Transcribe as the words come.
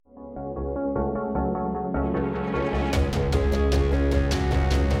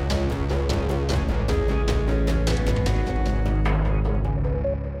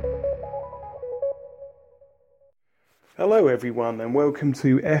Hello everyone and welcome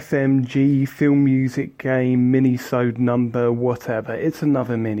to FMG Film Music Game Minisode number whatever. It's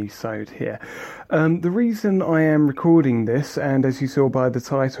another Minisode here. The reason I am recording this, and as you saw by the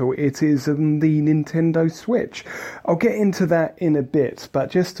title, it is the Nintendo Switch. I'll get into that in a bit,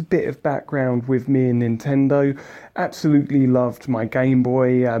 but just a bit of background with me and Nintendo. Absolutely loved my Game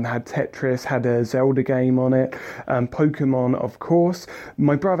Boy, had Tetris, had a Zelda game on it, Pokemon of course.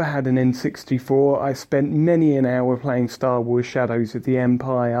 My brother had an N64. I spent many an hour playing Star Wars Shadows of the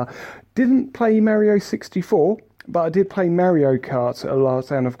Empire. Didn't play Mario 64, but I did play Mario Kart a lot,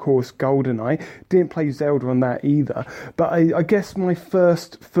 and of course GoldenEye. Didn't play Zelda on that either. But I guess my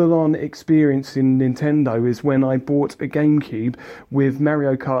first full-on experience in Nintendo is when I bought a GameCube with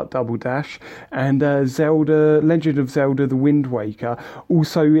Mario Kart Double Dash and Zelda, Legend of Zelda, The Wind Waker.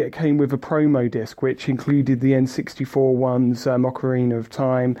 Also, it came with a promo disc, which included the N64 ones, Ocarina of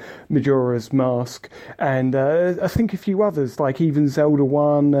Time, Majora's Mask, and I think a few others, like even Zelda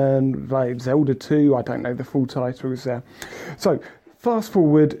 1 and like Zelda 2. I don't know the full title. There. So, fast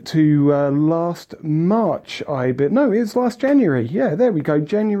forward to last March, it was last January. Yeah, there we go,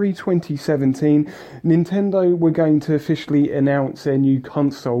 January 2017. Nintendo were going to officially announce their new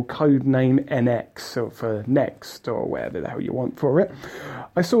console, codename NX, or for Next, or whatever the hell you want for it.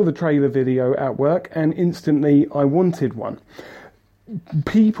 I saw the trailer video at work, and instantly I wanted one.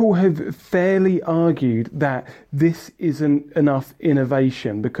 People have fairly argued that this isn't enough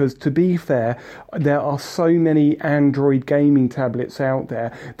innovation because, to be fair, there are so many Android gaming tablets out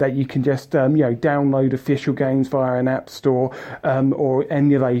there that you can just download official games via an app store or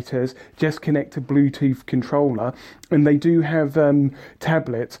emulators, just connect a Bluetooth controller. And they do have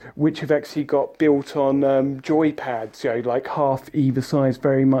tablets which have actually got built-on joypads, like half either size,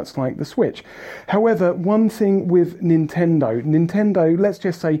 very much like the Switch. However, one thing with Nintendo, let's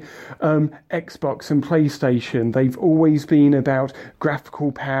just say Xbox and PlayStation, they've always been about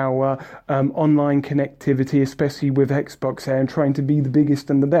graphical power, online connectivity, especially with Xbox there, and trying to be the biggest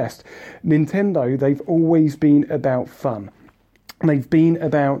and the best. Nintendo, they've always been about fun. They've been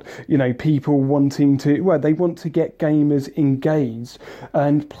about, people wanting to, they want to get gamers engaged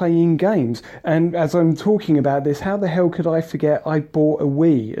and playing games. And as I'm talking about this, how the hell could I forget I bought a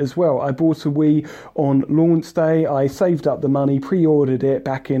Wii as well? I bought a Wii on launch day. I saved up the money, pre-ordered it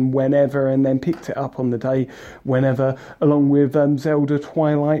back in whenever, and then picked it up on the day whenever, along with Zelda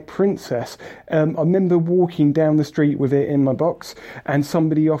Twilight Princess. I remember walking down the street with it in my box and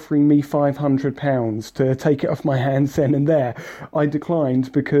somebody offering me £500 to take it off my hands then and there. I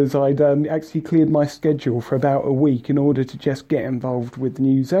declined because I'd actually cleared my schedule for about a week in order to just get involved with the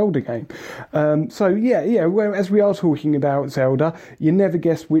new Zelda game. Well, as we are talking about Zelda, you never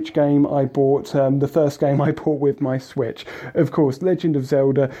guess which game I bought, the first game I bought with my Switch. Of course, Legend of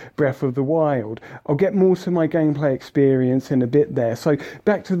Zelda, Breath of the Wild. I'll get more to my gameplay experience in a bit there. So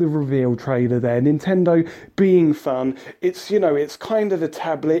back to the reveal trailer there. Nintendo being fun. It's kind of a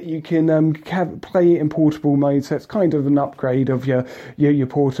tablet. You can play it in portable mode, so it's kind of an upgrade of your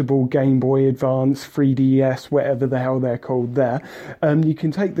portable Game Boy Advance, 3DS, whatever the hell they're called there. You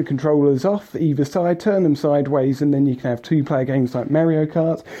can take the controllers off either side, turn them sideways, and then you can have two-player games like Mario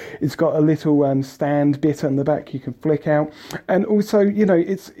Kart. It's got a little stand bit on the back you can flick out. And also,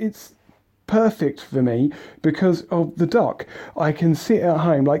 it's perfect for me because of the dock. I can sit at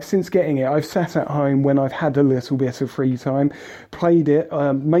home, since getting it, I've sat at home when I've had a little bit of free time, played it,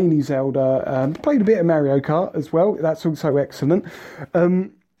 mainly Zelda, played a bit of Mario Kart as well, that's also excellent.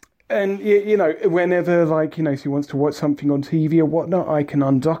 And, whenever, if he wants to watch something on TV or whatnot, I can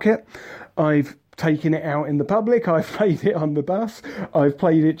undock it. I've taken it out in the public, I've played it on the bus, I've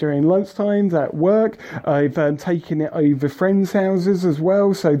played it during lunchtimes at work, I've taken it over friends' houses as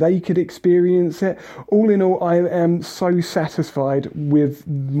well so they could experience it. All in all, I am so satisfied with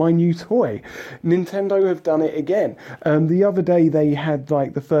my new toy. Nintendo have done it again. The other day they had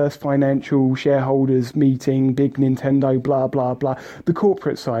the first financial shareholders meeting, big Nintendo, blah blah blah, the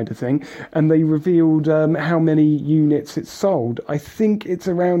corporate side of thing, and they revealed how many units it's sold. I think it's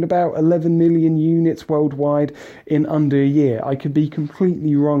around about 11 million units worldwide in under a year. I could be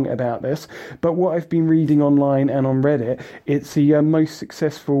completely wrong about this, but what I've been reading online and on Reddit, it's the most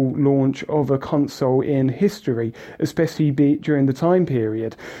successful launch of a console in history, especially during the time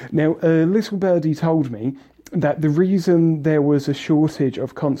period. Now, a little birdie told me that the reason there was a shortage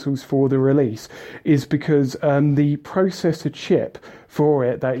of consoles for the release is because the processor chip for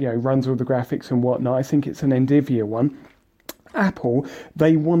it that runs all the graphics and whatnot, I think it's an NVIDIA one, Apple,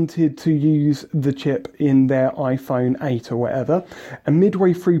 they wanted to use the chip in their iPhone 8 or whatever, and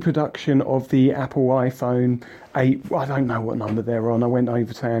midway through production of the Apple iPhone 8, I don't know what number they're on, I went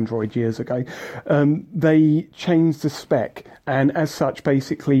over to Android years ago, they changed the spec, and as such,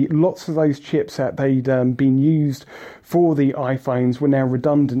 basically, lots of those chips that they'd been used for the iPhones were now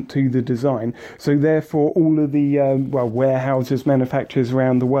redundant to the design. So therefore, all of the warehouses, manufacturers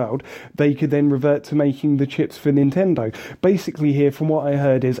around the world, they could then revert to making the chips for Nintendo. Basically here, from what I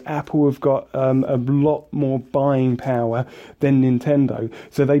heard, is Apple have got a lot more buying power than Nintendo.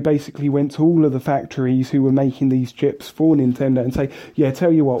 So they basically went to all of the factories who were making these chips for Nintendo and say, yeah,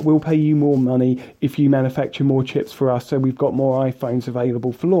 tell you what, we'll pay you more money if you manufacture more chips for us, so we've got more iPhones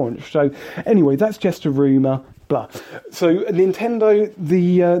available for launch. So anyway, that's just a rumour. Blah. So Nintendo,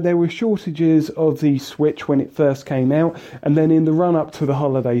 there were shortages of the Switch when it first came out, and then in the run-up to the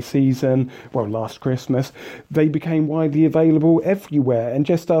holiday season, last Christmas, they became widely available everywhere. And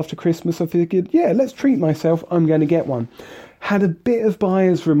just after Christmas, I figured, yeah, let's treat myself, I'm going to get one. Had a bit of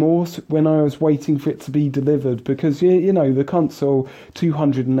buyer's remorse when I was waiting for it to be delivered, because, you know, the console,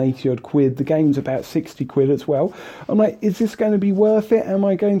 280 odd quid, the game's about 60 quid as well. I'm like, is this going to be worth it? Am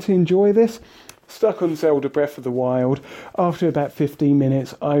I going to enjoy this? Stuck on Zelda Breath of the Wild. After about 15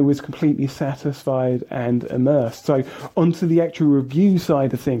 minutes, I was completely satisfied and immersed. So, onto the actual review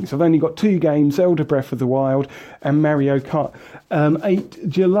side of things. I've only got 2 games, Zelda Breath of the Wild and Mario Kart 8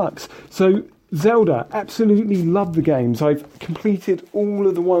 Deluxe. So, Zelda, absolutely love the games. I've completed all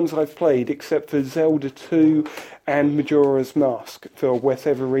of the ones I've played except for Zelda 2 and Majora's Mask for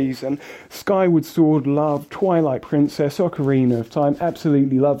whatever reason. Skyward Sword, love. Twilight Princess, Ocarina of Time,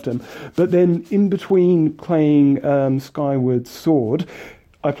 absolutely loved them. But then in between playing Skyward Sword,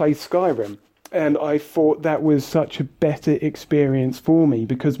 I played Skyrim. And I thought that was such a better experience for me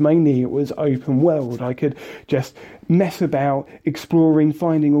because mainly it was open world. I could just mess about, exploring,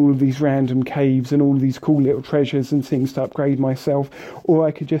 finding all of these random caves and all of these cool little treasures and things to upgrade myself, or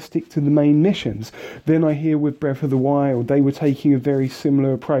I could just stick to the main missions. Then I hear with Breath of the Wild, they were taking a very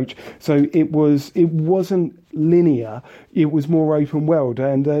similar approach. So it wasn't linear, it was more open world.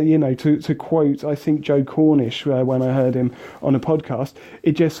 And you know, to quote, I think Joe Cornish, when I heard him on a podcast,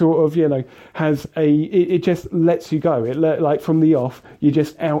 it just sort of, you know, has it just lets you go. Like from the off, you're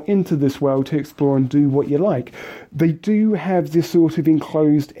just out into this world to explore and do what you like. They do have this sort of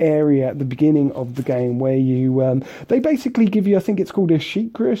enclosed area at the beginning of the game where you they basically give you, I think it's called a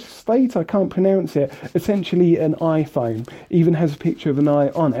secret state, I can't pronounce it, essentially an iPhone, even has a picture of an eye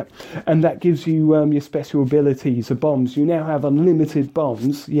on it, and that gives you your special abilities, the bombs. You now have unlimited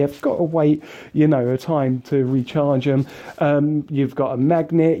bombs. You've got to wait, you know, a time to recharge them. You've got a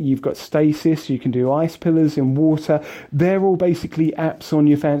magnet, you've got stasis, you can do ice pillars in water. They're all basically apps on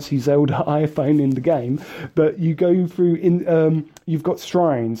your fancy Zelda iPhone in the game, but you go through you've got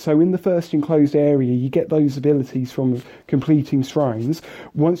shrines. So in the first enclosed area, you get those abilities from completing shrines.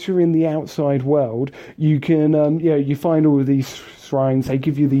 Once you're in the outside world, you can you find all of these shrines. They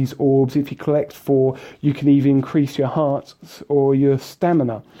give you these orbs. If you collect 4, you can either increase your hearts or your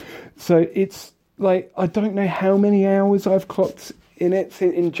stamina. So it's like, I don't know how many hours I've clocked in it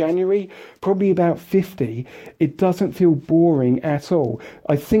in January, probably about 50. It doesn't feel boring at all.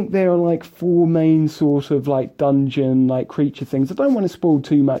 I think there are like 4 main sort of like dungeon like creature things. I don't want to spoil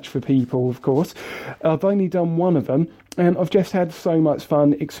too much for people, of course. I've only done one of them, and I've just had so much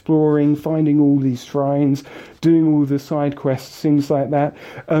fun exploring, finding all these shrines, doing all the side quests, things like that.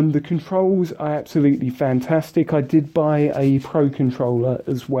 The controls are absolutely fantastic. I did buy a Pro controller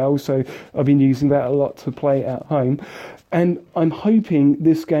as well, so I've been using that a lot to play at home. And I'm hoping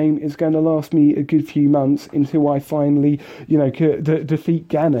this game is going to last me a good few months until I finally, you know, defeat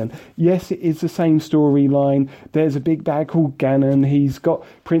Ganon. Yes, it is the same storyline. There's a big bad called Ganon. He's got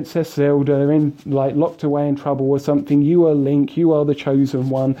Princess Zelda locked away in trouble or something. You are Link. You are the chosen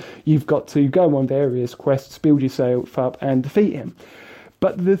one. You've got to go on various quests, build yourself up, and defeat him.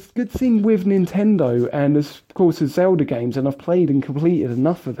 But the good thing with Nintendo, and of course the Zelda games, and I've played and completed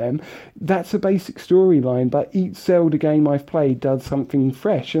enough of them, that's a basic storyline, but each Zelda game I've played does something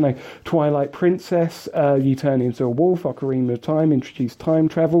fresh. You know, Twilight Princess, you turn into a wolf. Ocarina of Time introduced time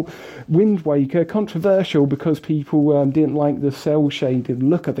travel. Wind Waker, controversial because people didn't like the cel-shaded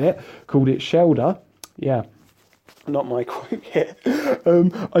look of it, called it Shelter. Yeah. Not my quote here.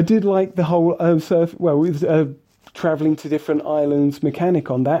 I did like the whole travelling to different islands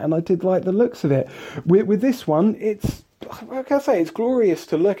mechanic on that, and I did like the looks of it. With this one, it's, like I say, it's glorious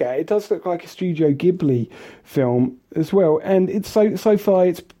to look at. It does look like a Studio Ghibli film as well, and it's so far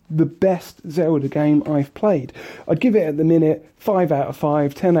it's the best Zelda game I've played. I'd give it at the minute 5 out of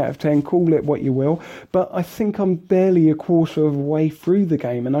 5, 10 out of 10, call it what you will, but I think I'm barely a quarter of the way through the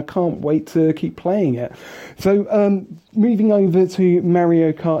game and I can't wait to keep playing it. So moving over to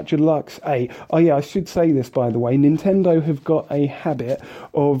Mario Kart Deluxe 8. Oh yeah, I should say this by the way, Nintendo have got a habit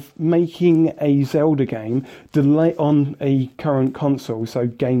of making a Zelda game delay on a current console, so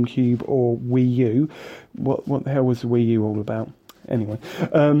GameCube or Wii U. What the hell was the Wii U all about? Anyway,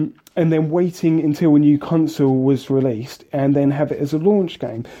 and then waiting until a new console was released and then have it as a launch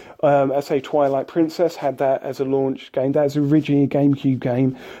game. I say Twilight Princess had that as a launch game. That was originally a GameCube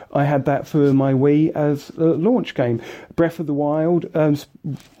game. I had that for my Wii as a launch game. Breath of the Wild,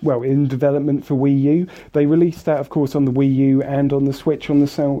 in development for Wii U. They released that, of course, on the Wii U and on the Switch on the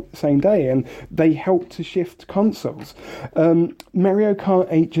same day, and they helped to shift consoles. Mario Kart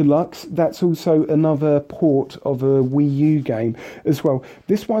 8 Deluxe, that's also another port of a Wii U game as well.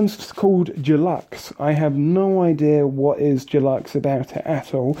 This one's called Deluxe. I have no idea what is Deluxe about it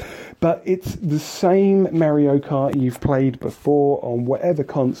at all, but it's the same Mario Kart you've played before on whatever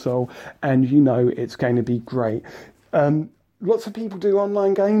console, and you know it's going to be great. Lots of people do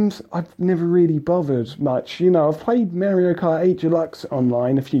online games. I've never really bothered much. You know, I've played Mario Kart 8 Deluxe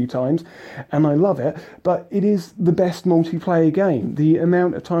online a few times, and I love it, but it is the best multiplayer game. The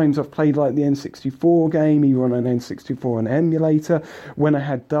amount of times I've played like the N64 game, either on an N64 and emulator, when I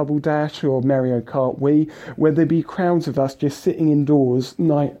had Double Dash or Mario Kart Wii, where there'd be crowds of us just sitting indoors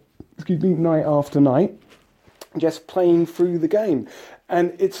night after night, just playing through the game.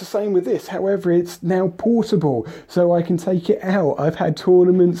 And it's the same with this. However, it's now portable, so I can take it out. I've had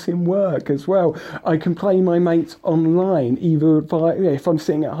tournaments in work as well. I can play my mates online, either if I'm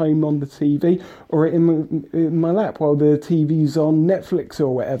sitting at home on the TV or in my lap while the TV's on Netflix or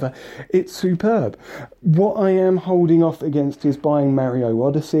whatever. It's superb. What I am holding off against is buying Mario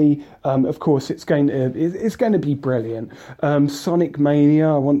Odyssey. Of course, it's going to be brilliant. Sonic Mania,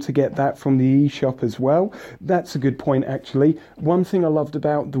 I want to get that from the eShop as well. That's a good point, actually. One thing I loved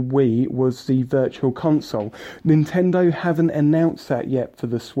about the Wii was the Virtual Console. Nintendo haven't announced that yet for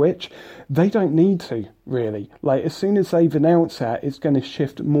the Switch. They don't need to, really. Like, as soon as they've announced that, it's going to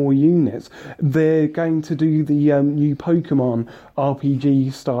shift more units. They're going to do the new Pokemon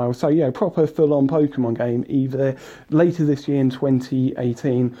RPG style. So, yeah, proper full-on Pokemon game, either later this year in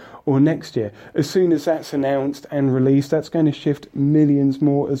 2018 or next year. As soon as that's announced and released, that's going to shift millions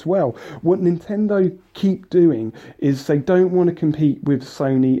more as well. What Nintendo keep doing is they don't want to compete with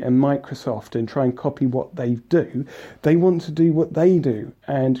Sony and Microsoft and try and copy what they do. They want to do what they do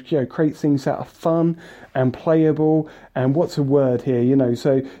and, you know, create things that are fun and playable and what's a word here, you know,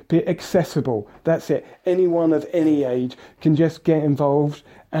 so be accessible. That's it. Anyone of any age can just get involved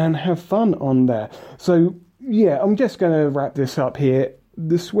and have fun on there. So yeah, I'm just going to wrap this up here.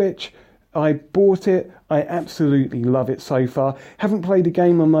 The Switch, I bought it. I absolutely love it so far. Haven't played a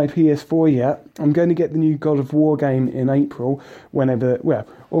game on my PS4 yet. I'm going to get the new God of War game in April,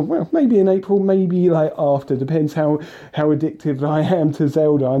 maybe in April, maybe like after. Depends how addictive I am to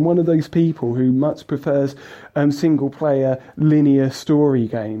Zelda. I'm one of those people who much prefers single-player linear story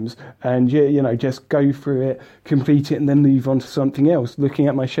games, and you know, just go through it, complete it, and then move on to something else. Looking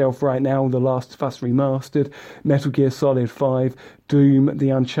at my shelf right now, The Last of Us Remastered, Metal Gear Solid 5, Doom,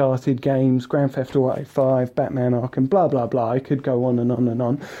 the Uncharted games, Grand Theft Auto 5, Batman Arkham, blah, blah, blah. I could go on and on and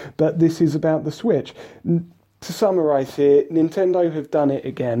on. But this is about the Switch. To summarise here, Nintendo have done it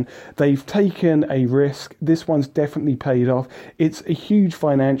again. They've taken a risk. This one's definitely paid off. It's a huge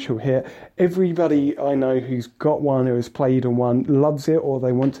financial hit. Everybody I know who's got one or has played on one loves it, or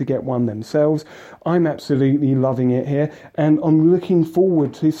they want to get one themselves. I'm absolutely loving it here, and I'm looking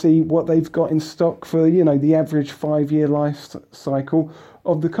forward to see what they've got in stock for, you know, the average 5-year life cycle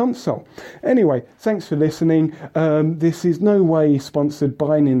of the console. Anyway, thanks for listening. This is no way sponsored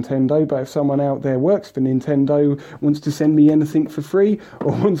by Nintendo, but if someone out there works for Nintendo, wants to send me anything for free,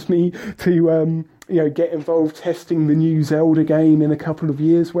 or wants me to get involved testing the new Zelda game in a couple of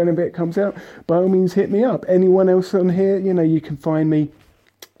years whenever it comes out, by all means hit me up. Anyone else on here, you know, you can find me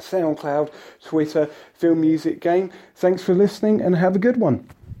SoundCloud, Twitter, Film Music Game. Thanks for listening and have a good one.